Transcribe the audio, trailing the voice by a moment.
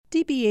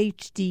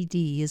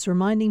CBHDD is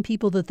reminding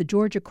people that the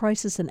Georgia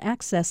Crisis and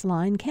Access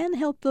Line can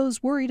help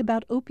those worried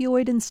about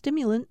opioid and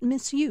stimulant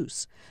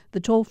misuse. The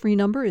toll-free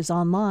number is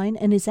online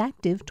and is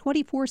active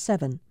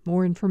 24/7.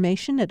 More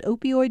information at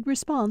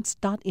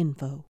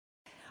opioidresponse.info.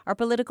 Our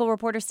political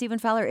reporter Stephen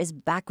Fowler is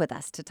back with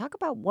us to talk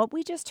about what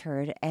we just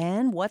heard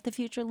and what the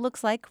future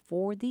looks like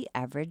for the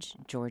average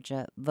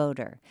Georgia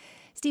voter.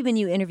 Stephen,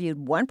 you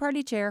interviewed one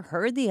party chair,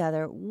 heard the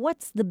other.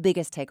 What's the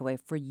biggest takeaway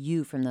for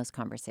you from those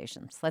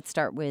conversations? Let's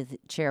start with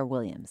Chair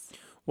Williams.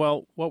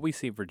 Well, what we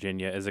see,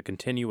 Virginia, is a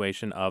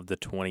continuation of the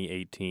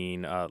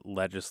 2018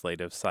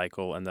 legislative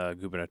cycle and the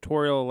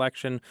gubernatorial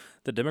election.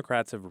 The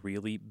Democrats have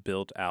really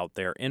built out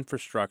their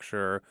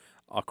infrastructure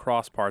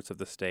across parts of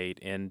the state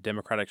in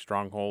Democratic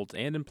strongholds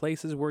and in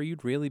places where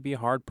you'd really be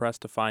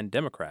hard-pressed to find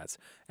Democrats.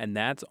 And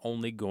that's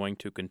only going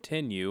to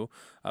continue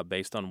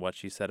based on what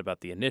she said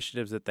about the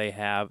initiatives that they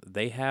have.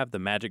 They have the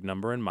magic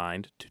number in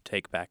mind to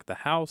take back the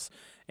House,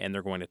 and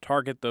they're going to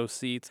target those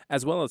seats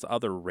as well as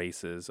other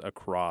races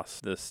across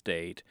the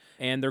state.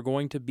 And they're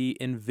going to be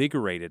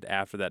invigorated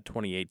after that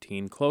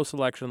 2018 close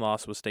election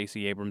loss with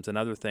Stacey Abrams and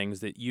other things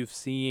that you've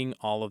seen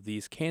all of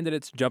these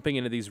candidates jumping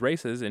into these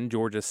races in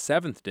Georgia's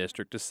 7th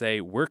district to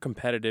say, we're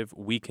competitive,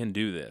 we can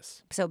do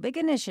this. So big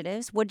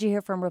initiatives. What'd you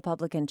hear from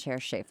Republican Chair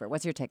Shafer?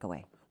 What's your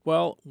takeaway?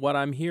 Well, what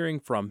I'm hearing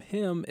from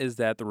him is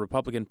that the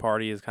Republican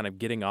Party is kind of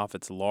getting off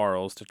its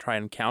laurels to try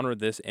and counter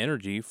this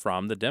energy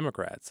from the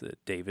Democrats.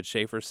 David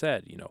Shafer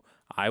said,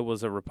 I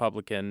was a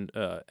Republican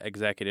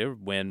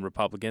executive when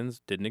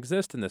Republicans didn't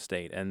exist in the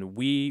state, and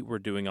we were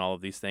doing all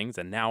of these things,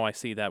 and now I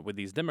see that with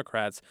these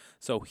Democrats.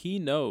 So he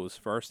knows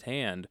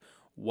firsthand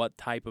what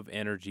type of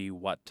energy,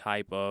 what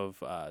type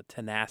of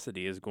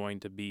tenacity is going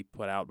to be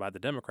put out by the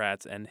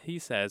Democrats, and he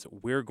says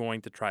we're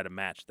going to try to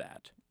match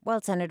that. Well,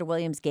 Senator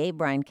Williams gave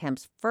Brian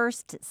Kemp's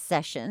first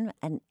session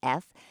an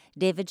F.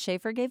 David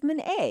Shafer gave him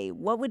an A.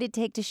 What would it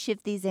take to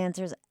shift these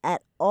answers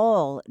at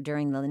all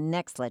during the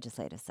next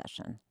legislative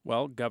session?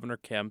 Well, Governor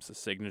Kemp's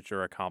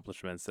signature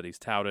accomplishments that he's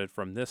touted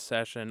from this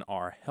session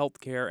are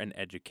healthcare and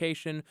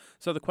education.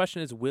 So the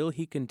question is, will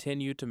he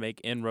continue to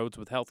make inroads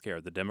with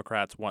healthcare? The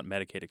Democrats want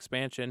Medicaid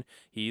expansion.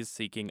 He's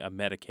seeking a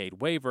Medicaid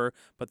waiver,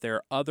 but there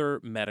are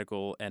other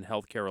medical and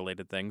healthcare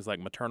related things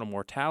like maternal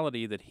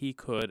mortality that he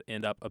could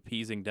end up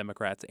appeasing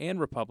Democrats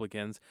and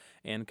Republicans,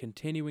 and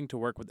continuing to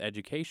work with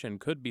education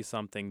could be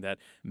something that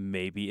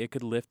maybe it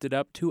could lift it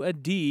up to a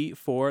D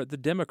for the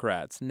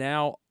Democrats.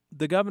 Now,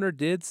 the governor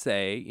did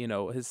say,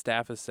 his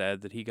staff has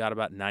said that he got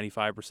about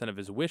 95% of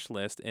his wish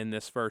list in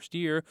this first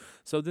year.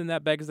 So then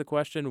that begs the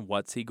question,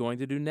 what's he going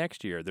to do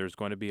next year? There's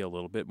going to be a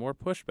little bit more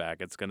pushback.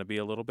 It's going to be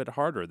a little bit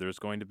harder. There's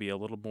going to be a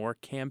little more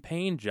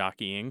campaign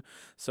jockeying.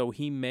 So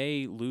he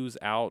may lose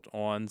out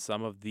on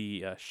some of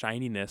the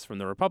shininess from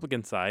the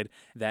Republican side.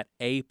 That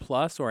A+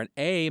 or an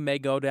A may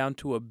go down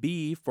to a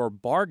B for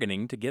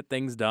bargaining to get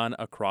things done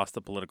across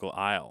the political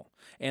aisle.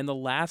 And the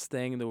last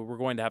thing that we're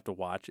going to have to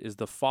watch is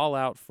the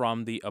fallout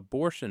from the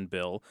abortion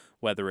bill,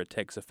 whether it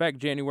takes effect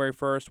January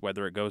 1st,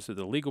 whether it goes through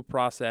the legal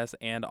process,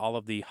 and all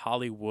of the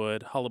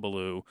Hollywood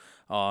hullabaloo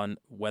on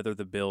whether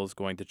the bill is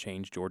going to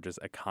change Georgia's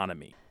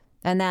economy.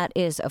 And that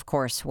is, of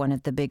course, one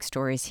of the big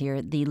stories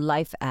here. The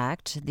LIFE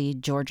Act, the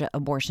Georgia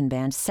abortion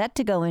ban, set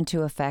to go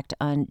into effect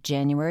on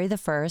January the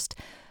 1st.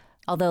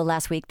 Although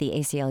last week the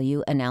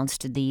ACLU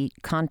announced the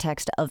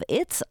context of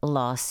its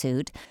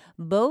lawsuit,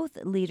 both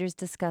leaders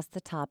discussed the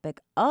topic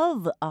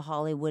of a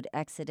Hollywood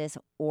exodus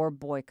or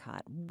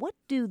boycott. What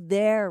do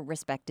their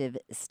respective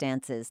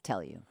stances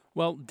tell you?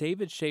 Well,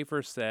 David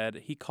Shafer said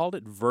he called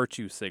it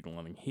virtue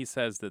signaling. He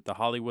says that the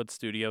Hollywood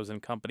studios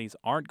and companies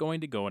aren't going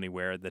to go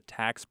anywhere. The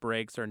tax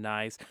breaks are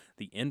nice.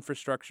 The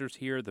infrastructure's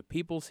here. The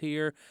people's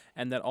here.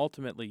 And that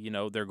ultimately,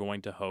 they're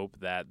going to hope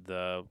that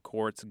the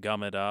courts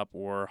gum it up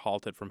or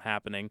halt it from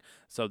happening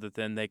so that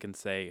then they can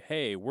say,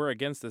 hey, we're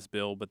against this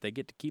bill, but they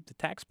get to keep the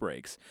tax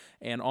breaks.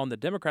 And on the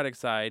Democratic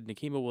side,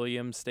 Nikema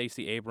Williams,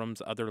 Stacey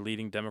Abrams, other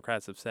leading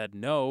Democrats have said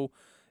no.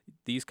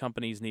 These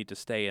companies need to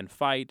stay and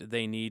fight.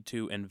 They need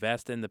to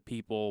invest in the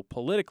people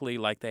politically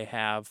like they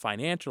have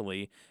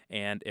financially.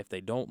 And if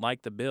they don't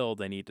like the bill,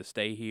 they need to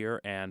stay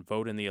here and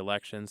vote in the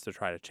elections to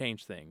try to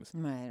change things.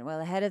 Right. Well,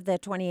 ahead of the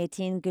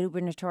 2018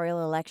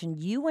 gubernatorial election,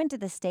 you went to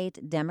the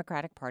state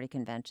Democratic Party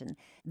convention.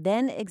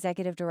 Then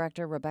Executive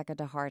Director Rebecca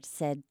DeHart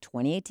said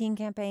 2018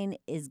 campaign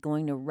is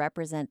going to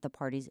represent the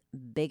party's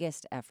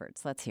biggest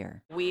efforts. Let's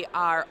hear. We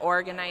are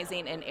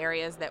organizing in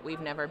areas that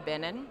we've never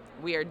been in.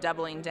 We are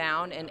doubling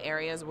down in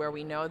areas where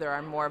we know there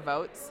are more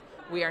votes.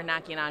 We are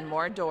knocking on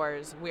more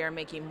doors. We are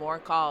making more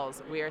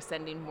calls. We are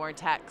sending more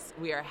texts.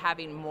 We are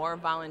having more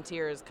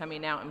volunteers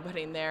coming out and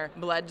putting their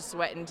blood,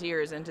 sweat, and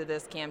tears into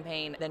this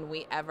campaign than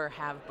we ever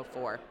have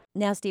before.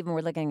 Now, Stephen,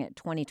 we're looking at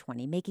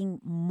 2020, making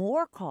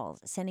more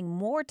calls, sending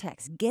more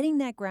texts, getting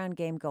that ground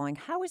game going.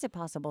 How is it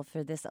possible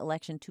for this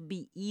election to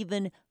be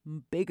even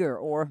bigger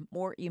or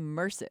more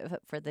immersive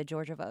for the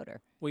Georgia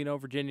voter? Well,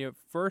 Virginia,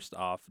 first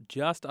off,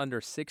 just under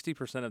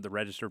 60% of the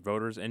registered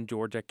voters in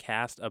Georgia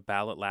cast a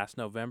ballot last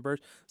November.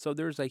 So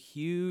there's a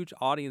huge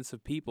audience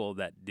of people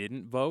that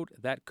didn't vote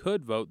that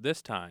could vote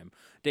this time.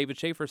 David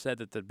Shafer said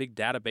that the big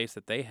database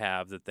that they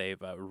have, that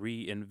they've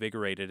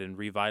reinvigorated and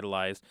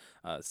revitalized,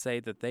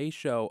 say that they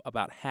show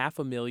about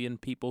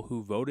 500,000 people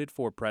who voted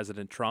for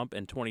President Trump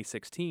in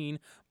 2016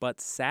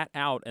 but sat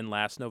out in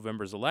last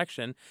November's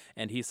election.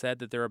 And he said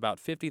that there are about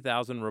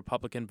 50,000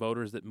 Republican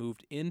voters that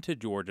moved into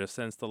Georgia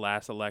since the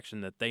last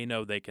election that they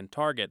know they can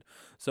target.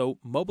 So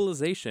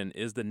mobilization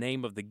is the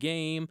name of the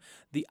game.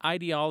 The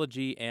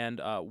ideology and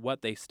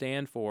what they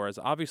stand for is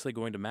obviously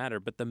going to matter,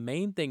 but the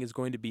main thing is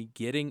going to be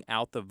getting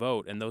out the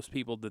vote and those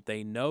people that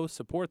they know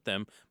support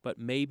them, but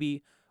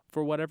maybe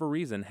for whatever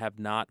reason have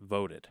not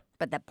voted.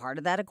 But that part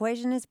of that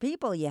equation is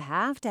people. You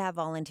have to have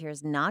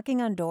volunteers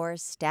knocking on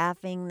doors,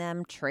 staffing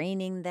them,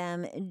 training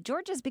them.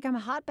 Georgia's become a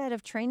hotbed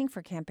of training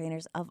for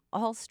campaigners of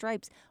all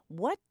stripes.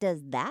 What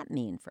does that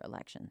mean for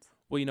elections?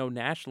 Well,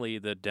 nationally,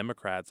 the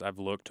Democrats, I've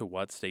looked to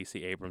what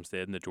Stacey Abrams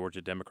did and the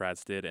Georgia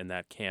Democrats did in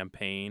that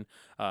campaign.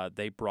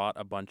 They brought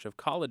a bunch of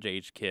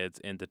college-age kids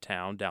into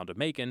town, down to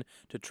Macon,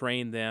 to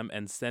train them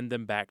and send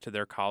them back to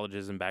their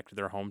colleges and back to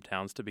their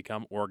hometowns to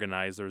become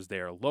organizers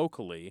there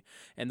locally.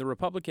 And the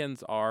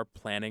Republicans are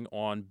planning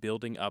on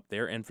building up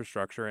their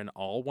infrastructure in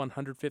all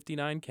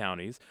 159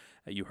 counties.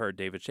 You heard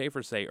David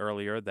Shafer say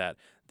earlier that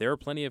there are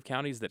plenty of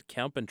counties that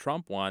Kemp and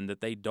Trump won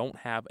that they don't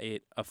have an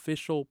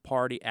official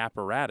party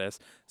apparatus.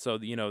 So,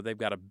 they've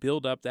got to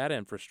build up that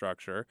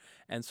infrastructure.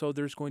 And so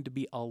there's going to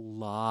be a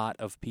lot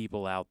of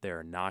people out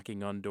there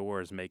knocking on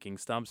doors, making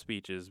stump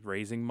speeches,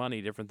 raising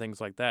money, different things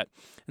like that.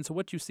 And so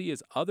what you see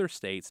is other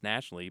states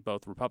nationally,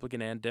 both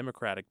Republican and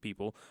Democratic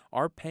people,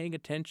 are paying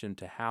attention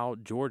to how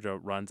Georgia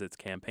runs its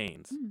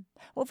campaigns.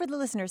 Well, for the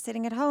listeners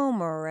sitting at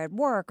home or at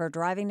work or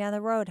driving down the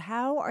road,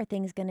 how are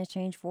things going to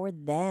change for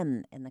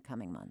them in the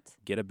coming months?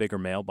 Get a bigger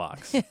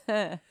mailbox.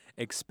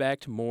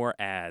 Expect more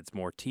ads,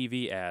 more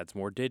TV ads,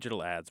 more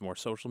digital ads, more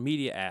social media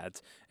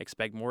ads.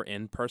 Expect more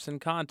in-person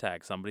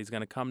contact. Somebody's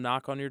going to come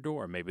knock on your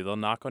door. Maybe they'll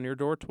knock on your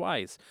door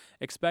twice.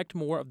 Expect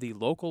more of the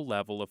local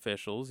level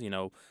officials,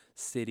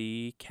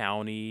 city,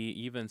 county,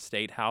 even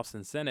state, house,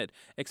 and Senate.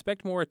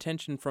 Expect more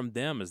attention from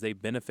them as they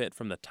benefit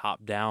from the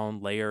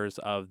top-down layers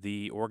of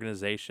the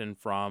organization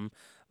from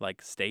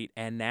like state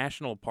and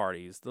national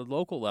parties. The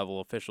local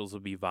level officials will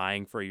be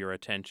vying for your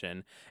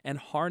attention, and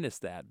harness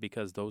that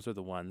because those are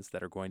the ones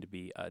that are going to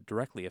be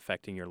directly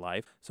affecting your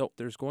life. So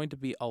there's going to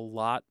be a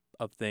lot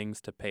of things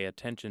to pay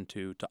attention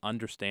to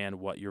understand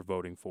what you're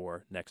voting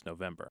for next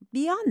November.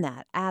 Beyond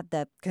that, at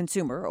the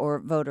consumer or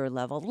voter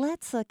level,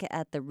 let's look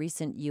at the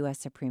recent U.S.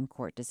 Supreme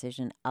Court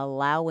decision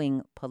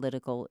allowing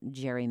political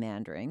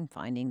gerrymandering,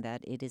 finding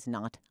that it is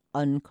not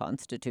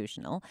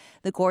unconstitutional.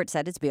 The court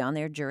said it's beyond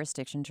their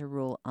jurisdiction to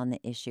rule on the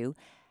issue.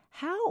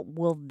 How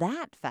will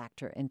that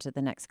factor into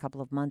the next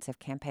couple of months of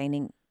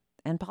campaigning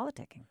and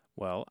politicking?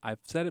 Well, I've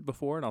said it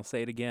before and I'll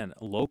say it again.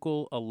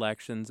 Local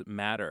elections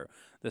matter.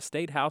 The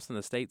state house and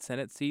the state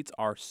senate seats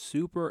are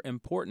super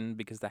important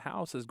because the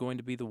House is going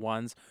to be the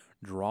ones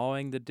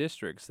drawing the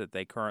districts that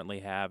they currently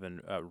have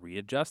and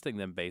readjusting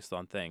them based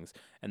on things.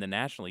 And then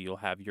nationally, you'll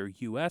have your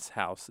U.S.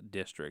 House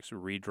districts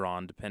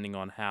redrawn depending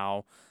on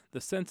how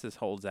the census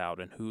holds out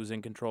and who's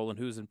in control and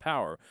who's in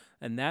power.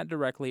 And that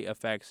directly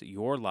affects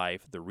your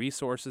life, the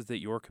resources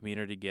that your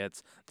community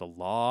gets, the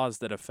laws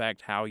that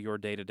affect how your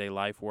day-to-day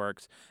life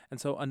works. And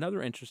so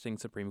another interesting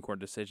Supreme Court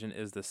decision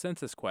is the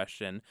census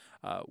question,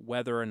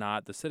 whether or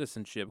not the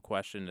citizenship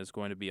question is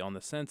going to be on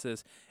the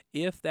census.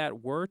 If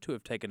that were to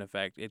have taken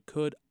effect, it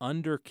could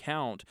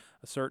undercount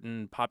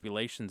certain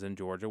populations in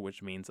Georgia,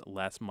 which means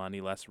less money,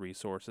 less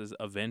resources,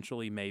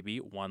 eventually maybe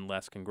one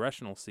less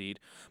congressional seat.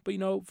 But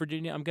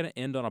Virginia, I'm going to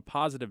end on a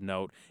positive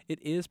note.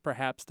 It is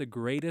perhaps the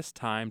greatest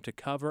time to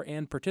cover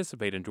and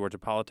participate in Georgia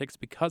politics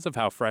because of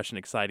how fresh and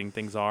exciting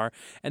things are.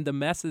 And the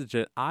message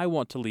that I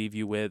want to leave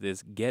you with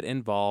is get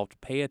involved,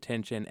 pay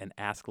attention, and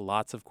ask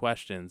lots of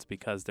questions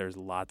because there's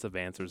lots of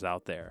answers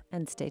out there.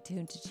 And stay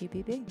tuned to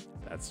GPB.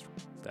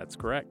 That's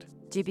correct.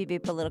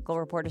 GPB political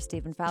reporter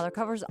Stephen Fowler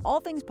covers all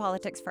things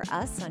politics for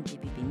us on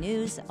GPB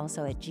News,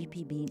 also at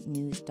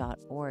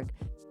gpbnews.org.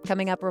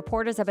 Coming up,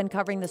 reporters have been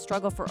covering the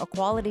struggle for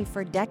equality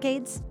for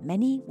decades,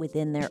 many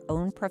within their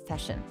own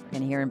profession. We're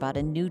going to hear about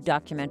a new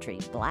documentary,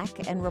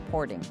 Black and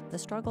Reporting, the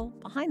struggle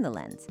behind the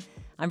lens.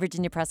 I'm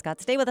Virginia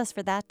Prescott. Stay with us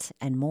for that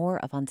and more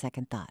of On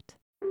Second Thought.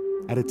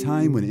 At a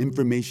time when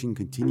information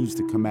continues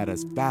to come at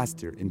us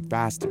faster and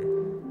faster,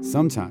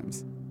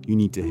 sometimes you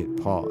need to hit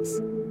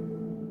pause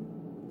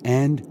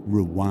and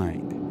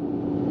rewind.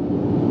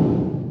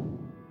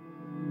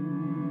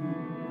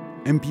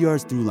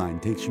 NPR's Throughline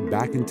takes you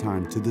back in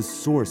time to the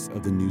source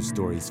of the news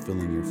stories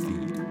filling your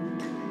feed.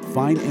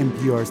 Find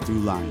NPR's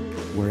Throughline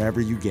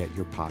wherever you get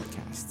your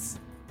podcasts.